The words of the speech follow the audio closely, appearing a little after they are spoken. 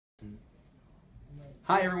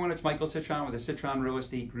Hi everyone, it's Michael Citron with the Citron Real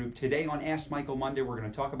Estate Group. Today on Ask Michael Monday, we're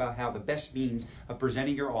going to talk about how the best means of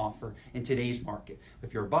presenting your offer in today's market.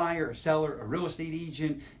 If you're a buyer, a seller, a real estate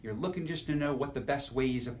agent, you're looking just to know what the best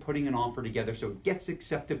ways of putting an offer together so it gets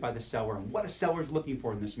accepted by the seller and what a seller's looking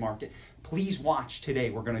for in this market, please watch today.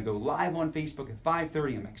 We're going to go live on Facebook at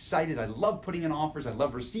 5:30. I'm excited. I love putting in offers. I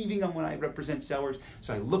love receiving them when I represent sellers.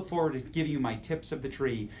 So I look forward to giving you my tips of the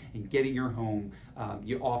trade and getting your home,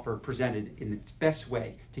 your offer presented in its best way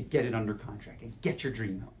to get it under contract and get your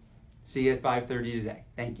dream home. See you at 5:30 today.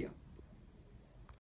 Thank you.